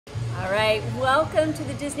All right, welcome to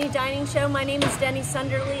the Disney Dining Show. My name is Denny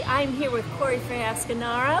Sunderly. I'm here with Corey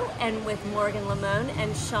Fiascanaro and with Morgan Lamone,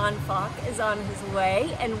 and Sean Falk is on his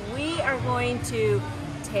way. And we are going to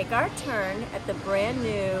take our turn at the brand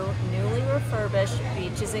new, newly refurbished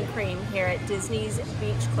Beaches and Cream here at Disney's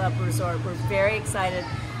Beach Club Resort. We're very excited.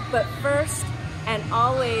 But first, and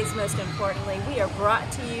always most importantly, we are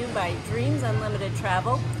brought to you by Dreams Unlimited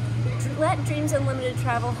Travel. Let Dreams Unlimited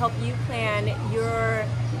Travel help you plan your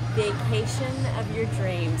vacation of your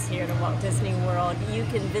dreams here to Walt Disney World. You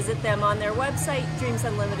can visit them on their website,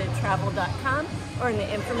 dreamsunlimitedtravel.com, or in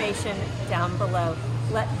the information down below.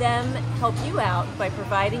 Let them help you out by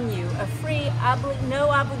providing you a free, no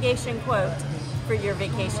obligation quote for your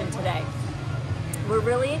vacation today. We're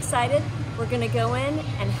really excited. We're going to go in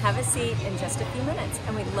and have a seat in just a few minutes,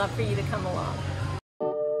 and we'd love for you to come along.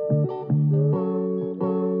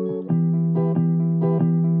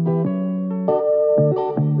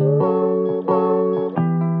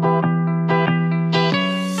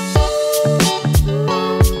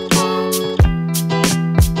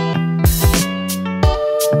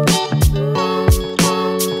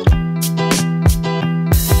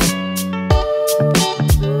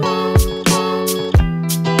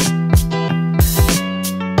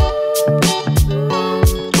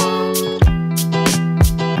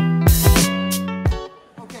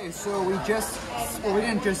 We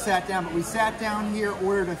didn't just sat down, but we sat down here,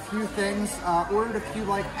 ordered a few things, ordered a few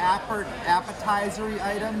like appetizer-y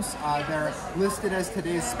items. They're listed as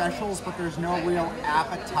today's specials, but there's no real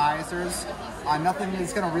appetizers. Nothing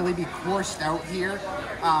is going to really be coursed out here,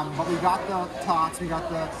 but we got the tots, we got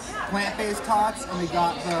the plant-based tots, and we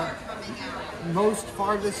got the most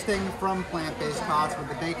farthest thing from plant-based tots with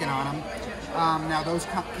the bacon on them. Now those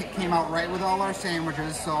came out right with all our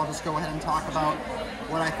sandwiches, so I'll just go ahead and talk about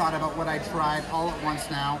what I thought about what I tried all at once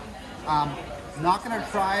now. Not gonna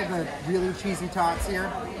try the really cheesy tots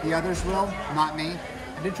here. The others will, not me.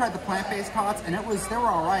 I did try the plant-based tots, and they were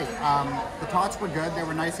all right. The tots were good. They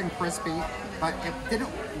were nice and crispy, but it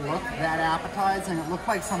didn't look that appetizing. It looked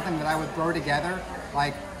like something that I would throw together,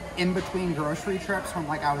 like in between grocery trips when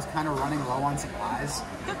like I was kind of running low on supplies.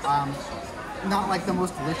 Not like the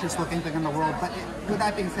most delicious looking thing in the world, but with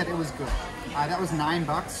that being said, it was good. That was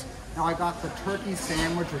 $9. Now I got the turkey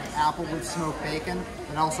sandwich with applewood smoked bacon.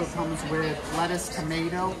 It also comes with lettuce,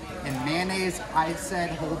 tomato, and mayonnaise. I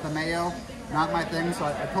said hold the mayo. Not my thing, so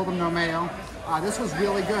I told them no mayo. This was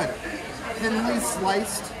really good. Thinly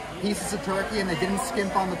sliced pieces of turkey, and they didn't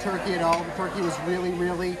skimp on the turkey at all. The turkey was really,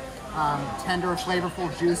 really tender, flavorful,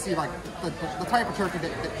 juicy, like the type of turkey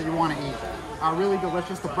that you want to eat. Really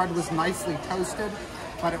delicious. The bread was nicely toasted,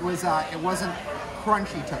 but it wasn't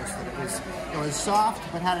crunchy toasted. It was soft,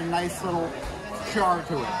 but had a nice little char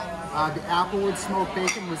to it. The applewood smoked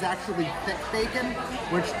bacon was actually thick bacon,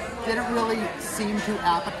 which didn't really seem to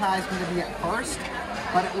appetize me to me at first,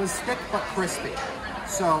 but it was thick but crispy.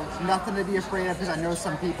 So nothing to be afraid of, because I know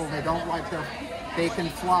some people, they don't like their bacon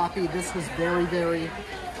floppy. This was very, very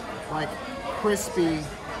like crispy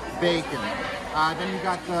bacon. Then you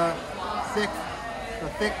got the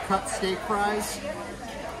thick cut steak fries,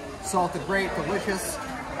 salted grape, delicious.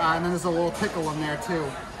 And then there's a little pickle in there too.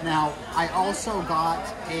 Now, I also got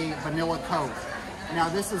a vanilla Coke. Now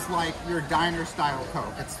this is like your diner style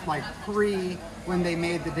Coke. It's like pre when they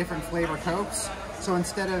made the different flavor Cokes. So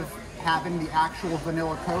instead of having the actual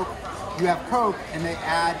vanilla Coke, you have Coke and they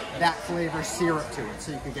add that flavor syrup to it.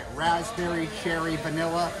 So you can get raspberry, cherry,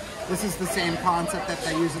 vanilla. This is the same concept that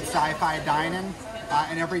they use at Sci-Fi Dining.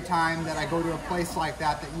 And every time that I go to a place like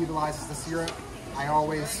that utilizes the syrup, I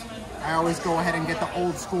always go ahead and get the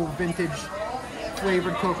old school vintage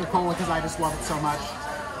flavored Coca-Cola because I just love it so much.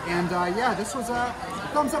 And yeah, this was a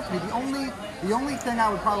thumbs up for me. The only thing I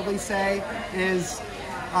would probably say is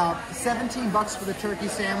 $17 for the turkey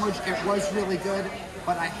sandwich. It was really good,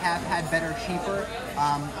 but I have had better, cheaper.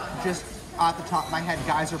 Just off the top of my head,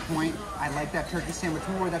 Geyser Point, I like that turkey sandwich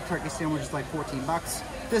more. That turkey sandwich is like $14.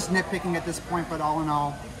 Just nitpicking at this point, but all in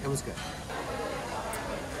all, it was good.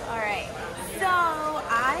 All right, so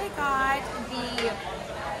I got the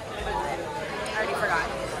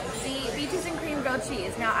Beaches and Cream grilled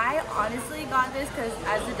cheese. Now, I honestly got this because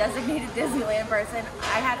as a designated Disneyland person,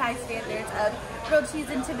 I had high standards of grilled cheese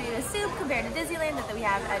and tomato soup compared to Disneyland that we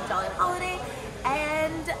have at Jolly Holiday,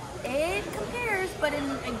 and it compares, but in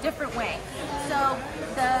a different way. So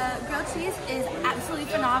the grilled cheese is absolutely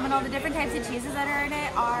phenomenal. The different types of cheeses that are in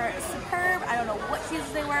it are superb. I don't know what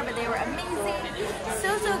cheeses they were, but they were amazing.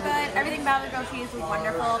 So good. Everything about the grilled cheese was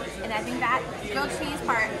wonderful, and I think that grilled cheese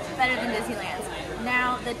part better than Disneyland's.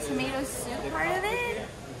 Now the tomato soup part of it,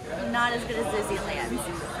 not as good as Disneyland's.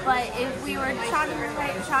 But if we were, Sean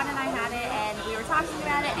and I had it, and we were talking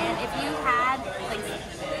about it, and if you had, like,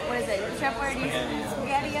 what is it, Chef Boyardee's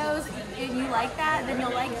SpaghettiOs, and you like that, then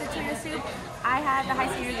you'll like the tuna soup. I had the high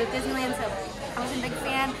standards with Disneyland, so I was a big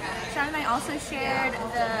fan. Sean and I also shared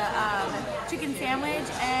the chicken sandwich,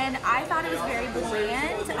 and I thought it was very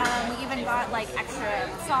bland. We even got like extra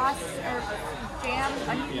sauce or jam,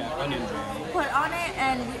 onion jam put on it,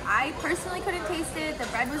 and I personally couldn't taste it. The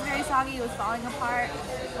bread was very soggy; it was falling apart.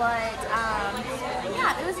 But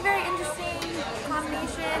yeah, it was a very interesting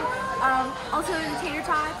combination. Also, the tater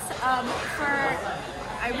tots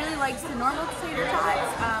I really liked the normal tater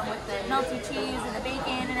tots with the melted cheese and the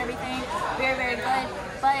bacon and everything. Very, very good.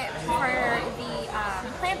 But for the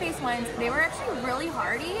plant-based ones, they were actually really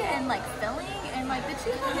hearty and like filling, and like the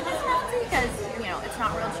cheese wasn't as melty because, you know, it's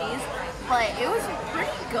not real cheese, but it was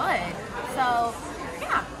pretty good. So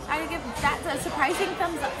yeah, I would give that a surprising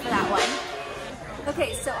thumbs up for that one.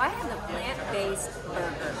 Okay, so I have the plant-based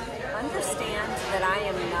burger. Understand that I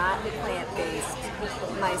am not plant-based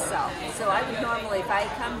myself. So I would normally, if I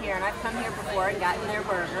come here, and I've come here before and gotten their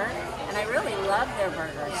burger, and I really love their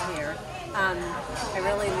burgers here. I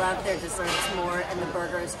really love their desserts more, and the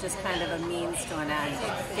burger is just kind of a means to an end.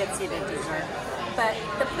 It gets you to dessert. But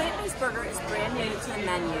the plant-based burger is brand new to the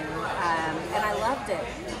menu, and I loved it.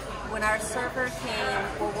 When our server came,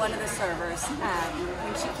 well, one of the servers,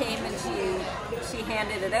 when she came and she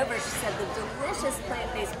handed it over, she said, the delicious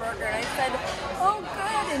plant-based burger. And I said, oh,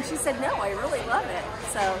 good. And she said, no, I really love it.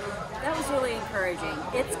 So that was really encouraging.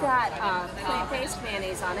 It's got plant-based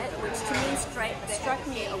mayonnaise on it, which to me struck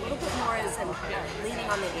me a little bit more as leaning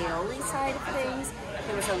on the aioli side of things.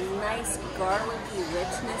 There was a nice garlicky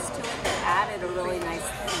richness to it that added a really nice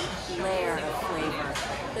layer of flavor.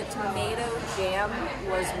 The tomato jam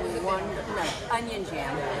was onion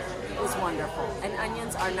jam was wonderful. And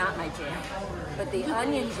onions are not my jam, but the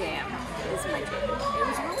onion jam is my jam. It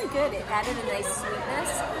was really good. It added a nice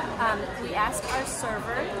sweetness. We asked our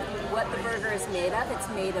server what the burger is made of. It's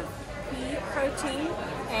made of pea protein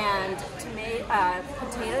and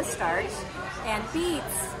potato starch and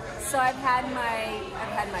beets. So I've had my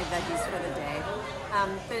veggies for the day.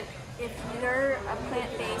 But if you're a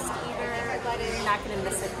plant-based eater, you're not going to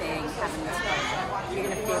miss a thing having this burger. You're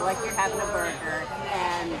going to feel like you're having a burger,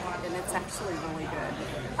 and it's actually really good.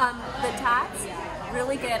 The tots,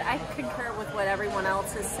 really good. I concur with what everyone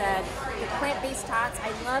else has said. The plant-based tots, I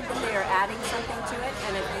love that they are adding something to it,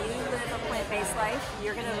 and if you live a plant-based life,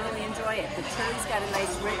 you're going to really enjoy it. The chili's got a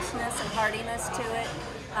nice richness and heartiness to it.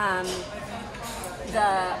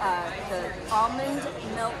 The almond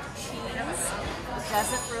milk cheese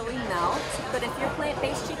doesn't really melt, but if you're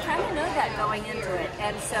plant-based, you kind of know that going into it,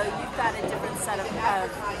 and so you've got a different set of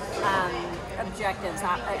objectives,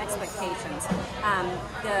 expectations.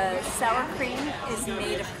 The sour cream is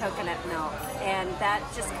made of coconut milk, and that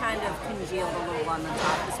just kind of congealed a little on the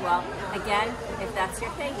top as well. Again, if that's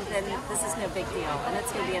your thing, then this is no big deal, and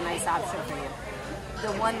it's going to be a nice option for you.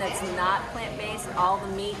 The one that's not plant-based, all the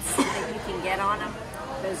meats that you can get on them,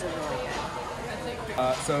 those are really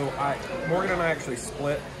good. So Morgan and I actually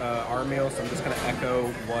split our meal, so I'm just going to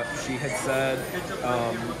echo what she had said.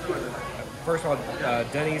 First of all,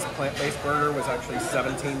 Denny's plant-based burger was actually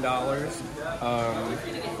 $17.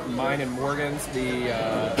 Mine and Morgan's, the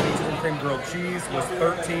peaches and cream grilled cheese, was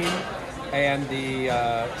 $13. And the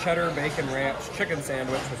cheddar bacon ranch chicken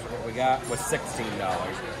sandwich, which is what we got, was $16.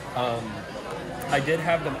 I did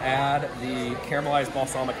have them add the caramelized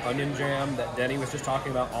balsamic onion jam that Denny was just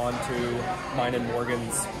talking about onto mine and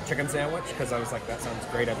Morgan's chicken sandwich, because I was like, that sounds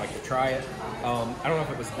great, I'd like to try it. I don't know if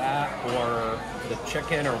it was that or the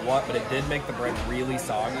chicken or what, but it did make the bread really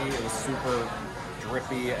soggy. It was super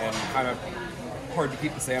drippy and kind of hard to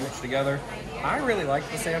keep the sandwich together. I really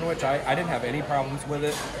liked the sandwich. I didn't have any problems with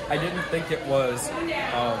it. I didn't think it was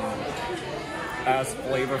as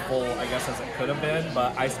flavorful, I guess, as it could have been,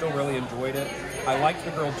 but I still really enjoyed it. I liked the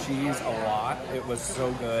grilled cheese a lot. It was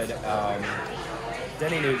so good.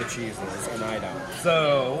 Denny knew the cheeses, and I don't.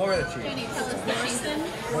 So, what were the cheeses? Denny, so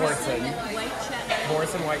Morrison, white cheddar,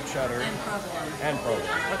 Morrison white cheddar, and provolone.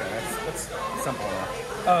 Okay, that's simple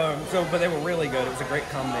enough. But they were really good. It was a great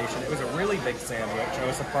combination. It was a really big sandwich. I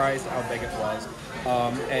was surprised how big it was.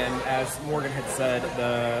 And as Morgan had said,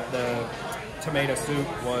 the tomato soup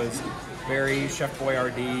was very Chef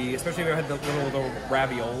Boyardee, especially if it had the little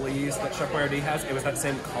raviolis that Chef Boyardee has. It was that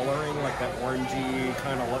same coloring, like that orangey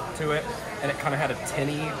kind of look to it, and it kind of had a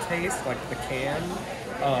tinny taste, like the can.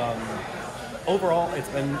 Overall, it's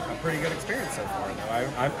been a pretty good experience so far,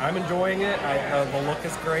 though. I'm enjoying it. The look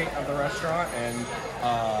is great of the restaurant, and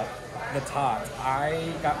the tots.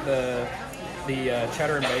 I got the The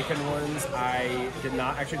cheddar and bacon ones, I did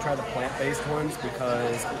not actually try the plant-based ones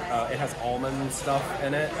because it has almond stuff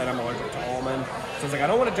in it, and I'm allergic to almond. So I was like, I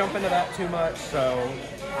don't want to jump into that too much, so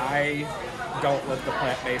I don't live the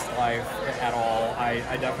plant-based life at all. I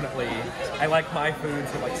like my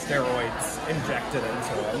foods with like steroids injected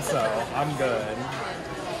into them, so I'm good.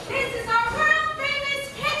 This is our world famous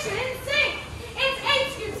kitchen sink. It's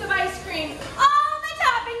 8 scoops of ice cream, all the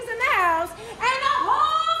toppings in the house, and a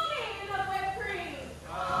whole can of whipped cream.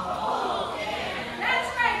 That's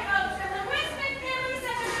right, folks, and the Wisman family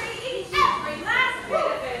said they're going to eat every last bit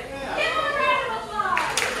of it. Give them a round of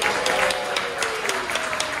applause.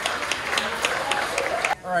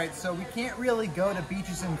 All right, so we can't really go to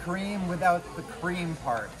Beaches and Cream without the cream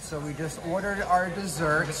part. So we just ordered our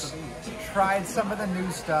desserts, tried some of the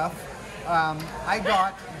new stuff. I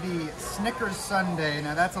got the Snickers sundae.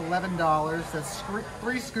 Now that's $11. That's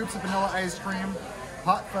 3 scoops of vanilla ice cream,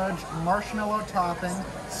 hot fudge, marshmallow topping,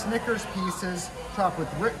 Snickers pieces, topped with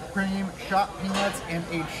whipped cream, chopped peanuts, and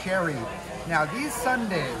a cherry. Now these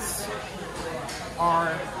sundaes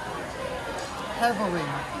are heavily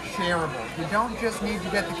shareable. You don't just need to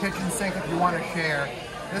get the kitchen sink if you want to share.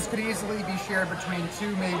 This could easily be shared between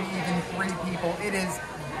 2, maybe even 3 people. It is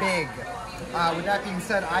big. With that being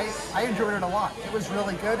said, I enjoyed it a lot. It was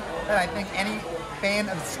really good, and I think any fan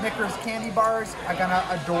of Snickers candy bars are gonna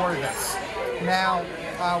adore this. Now,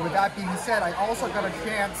 with that being said, I also got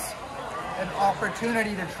an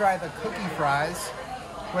opportunity to try the cookie fries,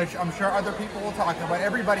 which I'm sure other people will talk about.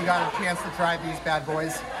 Everybody got a chance to try these bad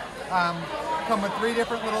boys. Come with 3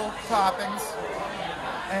 different little toppings,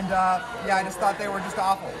 and yeah, I just thought they were just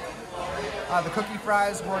awful. The cookie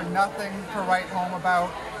fries were nothing to write home about.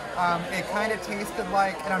 It kind of tasted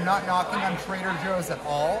like, and I'm not knocking on Trader Joe's at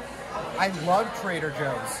all. I love Trader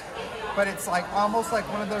Joe's, but it's like almost like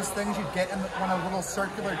one of those things you'd get in one of the little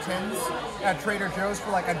circular tins at Trader Joe's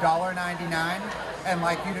for like $1.99, and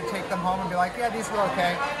like you to take them home and be like, yeah, these were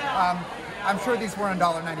okay. I'm sure these weren't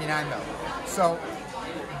 $1.99 though. So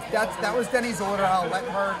that was Denny's order. I'll let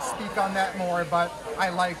her speak on that more, but I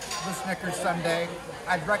liked the Snickers sundae.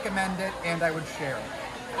 I'd recommend it, and I would share it.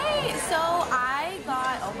 Hey, so I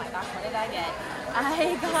got, oh my gosh, what did I get?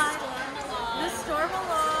 I got the Storm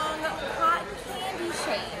Along cotton candy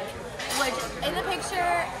shake, which in the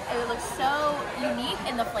picture, it looks so unique,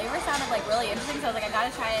 and the flavor sounded like really interesting, so I was like, I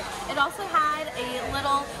gotta try it. It also had a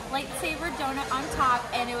little lightsaber donut on top,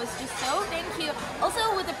 and it was just so dang cute. Also,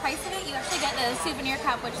 with the price of it, you actually get the souvenir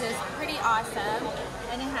cup, which is pretty awesome,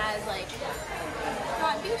 and it has like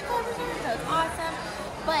cotton beach covers in it, so it's awesome.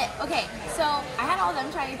 But, okay, so I had all of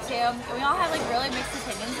them try it too. We all had like really mixed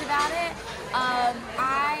opinions about it.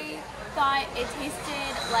 I thought it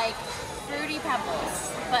tasted like Fruity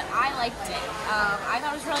Pebbles, but I liked it. I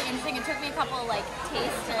thought it was really interesting. It took me a couple of like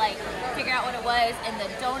tastes to like figure out what it was, and the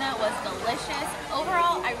donut was delicious.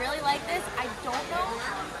 Overall, I really like this. I don't know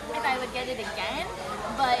if I would get it again,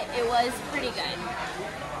 but it was pretty good.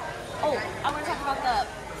 Oh, I want to talk about the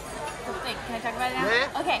thing. Can I talk about it now?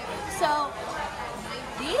 Yeah. Okay, so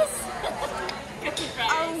these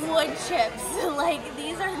are wood chips. Like,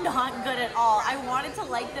 these are not good at all. I wanted to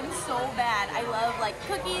like them so bad. I love like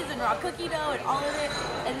cookies and raw cookie dough and all of it,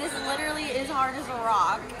 and this literally is hard as a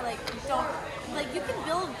rock. Like, don't, like, you can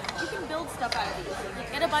build stuff out of these.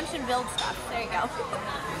 Like, get a bunch and build stuff. There you go.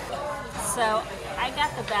 So I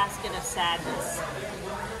got the basket of sadness,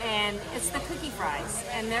 and it's the cookie fries,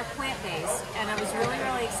 and they're plant-based, and I was really,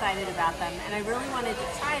 really excited about them, and I really wanted to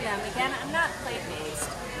try them. Again, I'm not plant-based,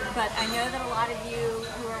 but I know that a lot of you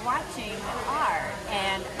who are watching are,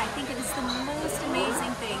 and I think it is the most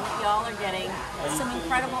amazing thing that y'all are getting some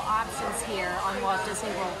incredible options here on Walt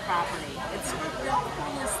Disney World property. It's the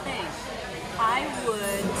coolest thing. I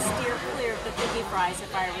would steer clear of the cookie fries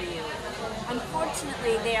if I were you.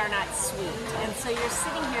 Unfortunately, they are not sweet, and so you're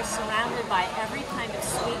sitting here surrounded by every kind of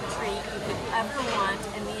sweet treat you could ever want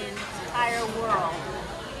in the entire world,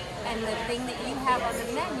 and the thing that you have on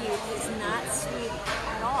the menu is not sweet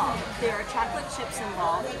at all. There are chocolate chips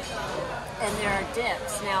involved, and there are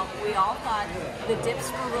dips. Now, we all thought the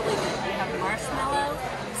dips were really good. You have marshmallow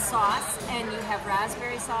sauce, and you have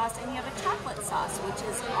raspberry sauce, and you have a chocolate sauce, which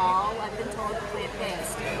is all, I've been told,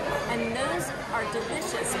 plant-based. And those are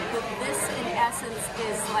delicious, but this, in essence,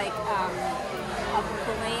 is like a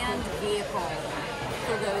bland vehicle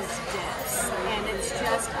for those dips. And it's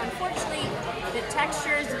just, unfortunately, the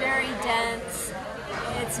texture is very dense.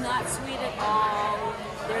 It's not sweet at all.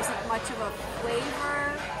 There isn't much of a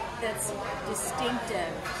flavor that's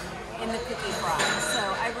distinctive in the cookie fries. So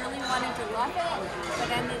I really wanted to love it, but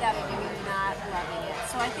ended up not loving it.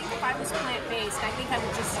 So I think if I was plant-based, I think I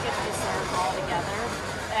would just skip dessert altogether.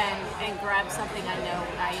 and grab something I know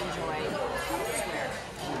I enjoy elsewhere?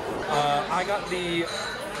 I got the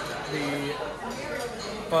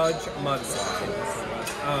fudge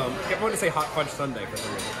mudslide. I wanted to say hot fudge sundae for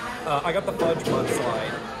some reason. I got the fudge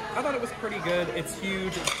mudslide. I thought it was pretty good. It's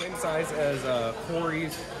huge. It's the same size as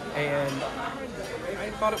Corey's, and I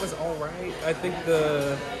thought it was all right. I think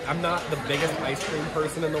I'm not the biggest ice cream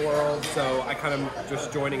person in the world, so I kind of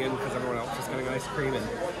just joining in because everyone else is getting ice cream, and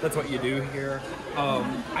that's what you do here.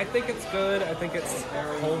 I think it's good. I think it's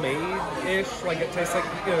homemade-ish. Like it tastes like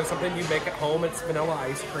something you make at home. It's vanilla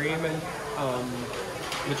ice cream and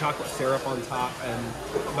the chocolate syrup on top,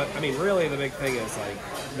 but I mean, really, the big thing is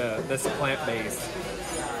like this plant-based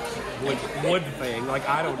wood thing. Like,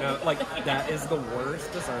 I don't know, like that is the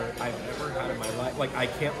worst dessert I've ever had in my life. Like, I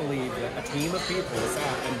can't believe that a team of people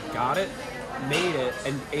sat and got it, made it,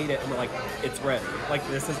 and ate it, and were like, it's ready. Like,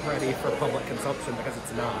 this is ready for public consumption, because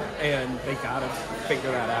it's not. And they gotta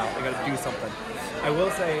figure that out. They gotta do something. I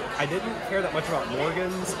will say, I didn't care that much about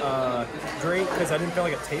Morgan's drink, because I didn't feel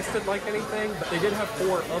like it tasted like anything, but they did have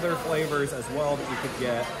 4 other flavors as well that you could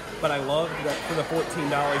get. But I loved that for the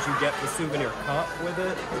 $14 you get the souvenir cup with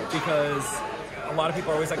it, because a lot of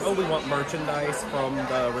people are always like, oh, we want merchandise from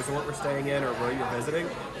the resort we're staying in or where you're visiting.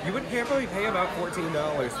 You would probably pay about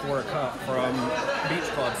 $14 for a cup from Beach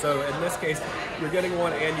Club. So in this case, you're getting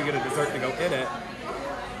one and you get a dessert to go in it.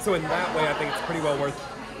 So in that way, I think it's pretty well worth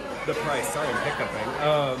the price. Sorry, I'm hiccuping.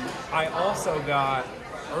 I also got,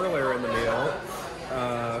 earlier in the meal,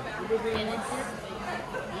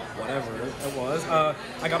 whatever it was,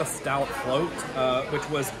 I got a stout float, which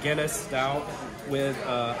was Guinness stout with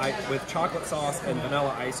chocolate sauce and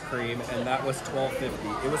vanilla ice cream, and that was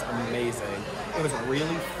 $12.50. It was amazing. It was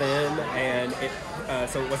really thin, and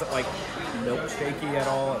so it wasn't like milkshakey at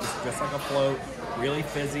all. It was just like a float. Really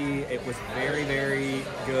fizzy. It was very, very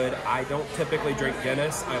good. I don't typically drink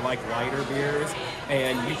Guinness. I like lighter beers,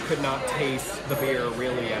 and you could not taste the beer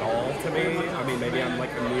really at all to me. I mean, maybe I'm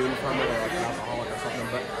like immune from it or like an alcoholic or something,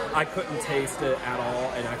 but I couldn't taste it at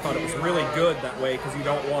all, and I thought it was really good that way, because you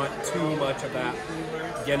don't want too much of that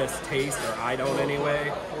Guinness taste, or I don't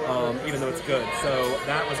anyway, even though it's good. So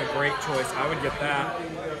that was a great choice. I would get that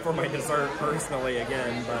for my dessert personally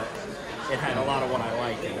again, but it had a lot of what I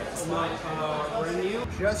like in it.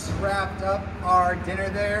 Just wrapped up our dinner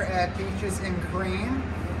there at Peaches and Cream.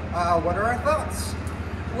 What are our thoughts?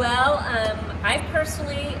 Well, I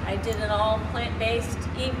did an all plant-based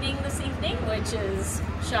evening this evening, which is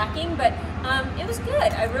shocking, but it was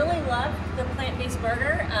good. I really loved the plant-based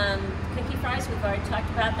burger. Cookie fries, we've already talked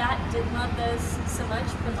about that. Didn't love those so much,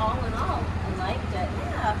 but all in all, I liked it.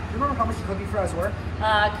 Yeah. Do you remember how much the cookie fries were?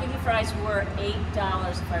 Cookie fries were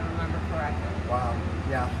 $8, if I remember correctly. Wow.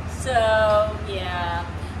 Yeah. So, yeah.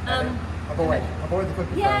 Avoid the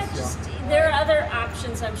cookie fries. There are other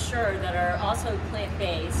options, I'm sure, that are also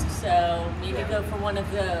plant-based, so maybe go for one of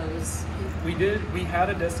those. We had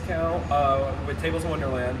a discount with Tables in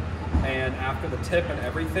Wonderland, and after the tip and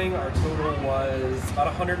everything, our total was about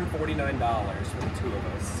 $149 for the 2 of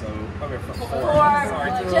us. So, okay, for 4.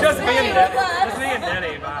 Sorry. Just me and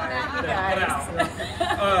Denny. Bye.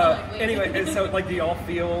 Anyway, so like, do y'all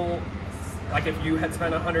feel like if you had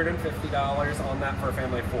spent $150 on that for a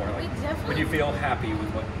family of 4, like, would you feel happy with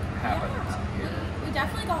what happened? Yeah. We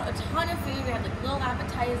definitely got a ton of food. We had like little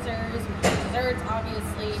appetizers, we had desserts,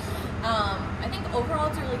 obviously. I think overall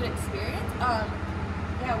it's a really good experience.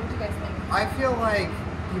 Yeah, what do you guys think? I feel like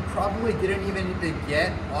you probably didn't even need to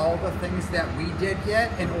get all the things that we did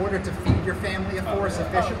get in order to feed your family of 4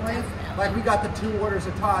 sufficiently. Like, we got the 2 orders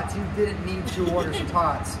of tots. You didn't need 2 orders of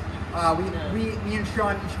tots. Me and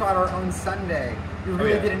Sean each got our own sundae. You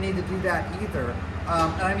really didn't need to do that either.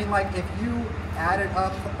 And I mean, like, if you added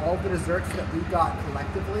up all the desserts that we got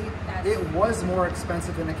collectively, it was more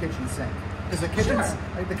expensive than a kitchen sink. Because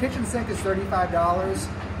the kitchen sink is $35.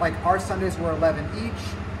 Like, our sundaes were $11 each.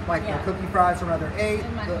 Like, the cookie fries were another $8.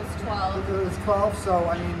 And mine was $12. It was $12. So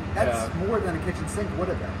I mean, that's more than a kitchen sink would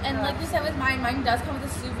have been. And like you said with mine does come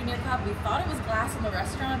with a souvenir cup. We thought it was glass in the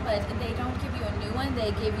restaurant, but they don't give you a new one.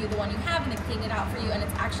 They give you the one you have, and they clean it out for you, and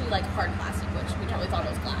it's actually like hard plastic, which we totally thought it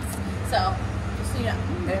was glass. So, just so you know.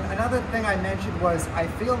 And another thing I mentioned was, I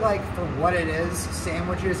feel like for what it is,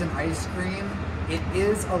 sandwiches and ice cream, it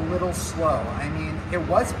is a little slow. I mean, it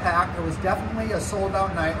was packed. It was definitely a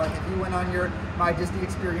sold-out night. Like, if you went on your My Disney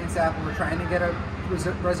Experience app and were trying to get a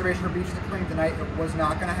reservation for Beaches and Cream tonight, it was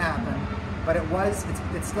not going to happen. But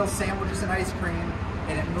it's still sandwiches and ice cream,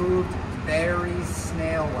 and it moved very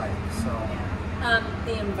snail-like. So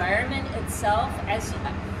the environment itself,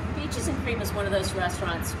 Beaches and Cream is one of those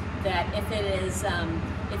restaurants that if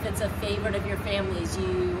it's a favorite of your family's,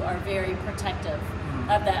 you are very protective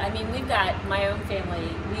of that. I mean, we've got, my own family,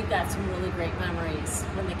 we've got some really great memories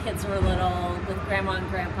when the kids were little with grandma and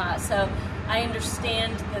grandpa. So I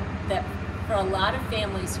understand that for a lot of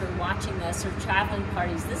families who are watching this or traveling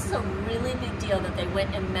parties, this is a really big deal that they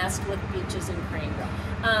went and messed with Beaches and Cream.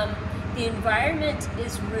 The environment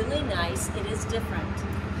is really nice. It is different.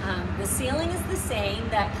 The ceiling is the same,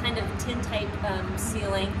 that kind of tin-type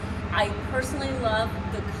ceiling. I personally love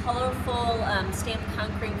the colorful stamped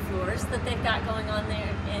concrete floors that they've got going on there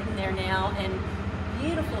in there now, and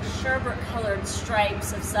beautiful sherbet-colored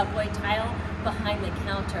stripes of subway tile behind the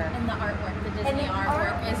counter. And the artwork, the Disney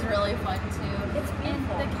artwork is really fun too. It's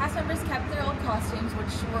beautiful. And the cast members kept their old costumes,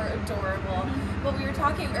 which were adorable. But we were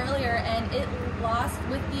talking earlier, and it lost,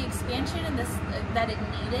 with the expansion and this that it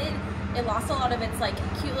needed, it lost a lot of its like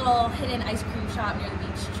cute little hidden ice cream shop near the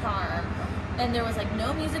beach charm. And there was like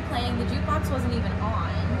no music playing. The jukebox wasn't even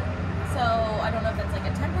on. So I don't know if that's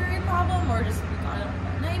like a temporary problem or just we got it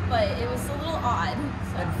at night, but it was a little odd.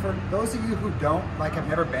 So. And for those of you who don't, like, have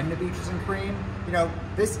never been to Beaches and Cream, you know,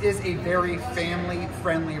 this is a very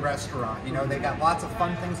family-friendly restaurant. You know, they got lots of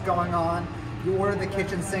fun things going on. You order the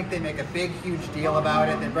kitchen sink, they make a big, huge deal about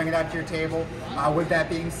it. They bring it out to your table. With that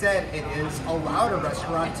being said, it is a louder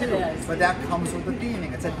restaurant too, but that comes with the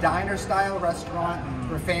theming. It's a diner-style restaurant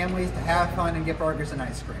for families to have fun and get burgers and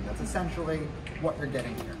ice cream. That's essentially what you're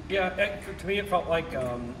getting here. Yeah, to me it felt like,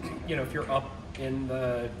 you know, if you're up in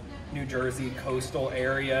the New Jersey coastal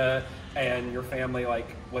area and your family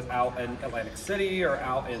like was out in Atlantic City or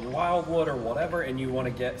out in Wildwood or whatever, and you want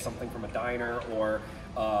to get something from a diner or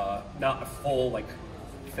not a full like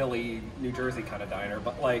Philly, New Jersey kind of diner,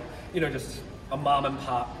 but like, you know, just a mom and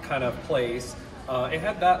pop kind of place. It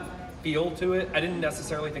had that feel to it. I didn't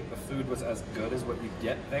necessarily think the food was as good as what you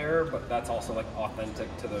get there, but that's also like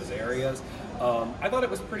authentic to those areas. I thought it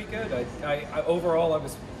was pretty good. I overall I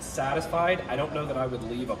was satisfied. I don't know that I would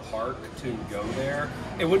leave a park to go there.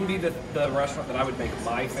 It wouldn't be the restaurant that I would make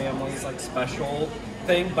my family's like special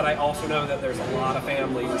thing, but I also know that there's a lot of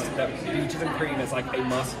families that Beaches and Cream is like a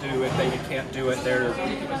must do. If they can't do it, they're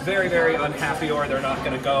very, very unhappy or they're not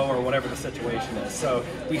going to go or whatever the situation is. So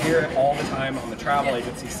we hear it all the time on the travel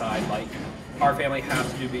agency side, like our family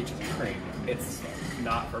has to do Beaches and Cream. It's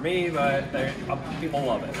not for me, but people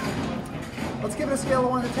love it. Let's give it a scale of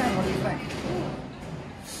 1 to 10. What do you think?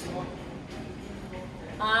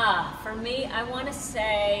 For me, I want to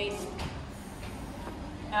say,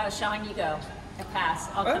 Sean, you go. I pass.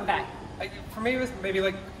 I'll come back. For me, it was maybe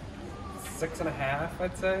like 6.5,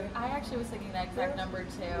 I'd say. I actually was thinking that exact number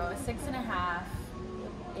too, 6.5.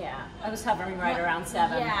 Yeah, I was hovering right around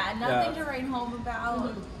 7. Yeah, nothing to write home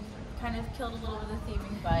about. Kind of killed a little bit of the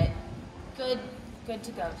theming, but good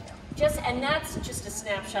to go to. And that's just a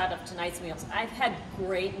snapshot of tonight's meals. I've had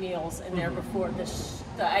great meals in there before.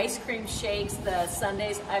 The ice cream shakes, the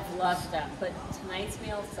sundaes, I've loved them. But tonight's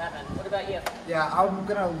meal, 7. What about you? Yeah, I'm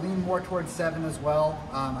gonna lean more towards 7 as well.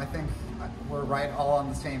 I think we're right all on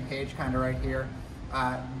the same page, kind of right here.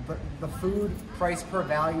 But the food price per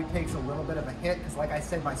value takes a little bit of a hit because, like I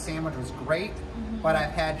said, my sandwich was great, but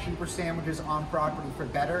I've had cheaper sandwiches on property for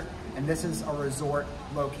better. And this is a resort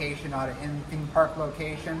location, not an theme park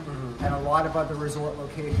location. And a lot of other resort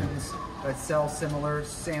locations that sell similar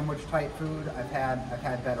sandwich type food, I've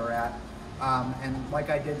had better at. And like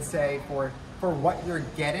I did say, for what you're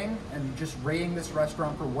getting and just rating this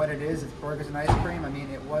restaurant for what it is, it's burgers and ice cream. I mean,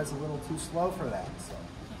 it was a little too slow for that. So,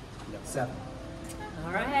 7.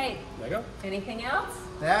 All right. There you go. Anything else?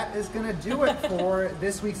 That is going to do it for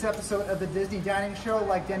this week's episode of the Disney Dining Show.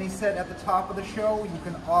 Like Denny said at the top of the show, you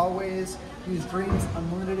can always use Dreams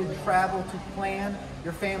Unlimited Travel to plan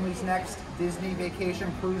your family's next Disney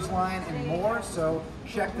vacation, cruise line, and more. So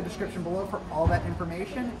check the description below for all that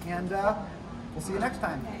information, and we'll see you next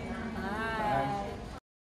time.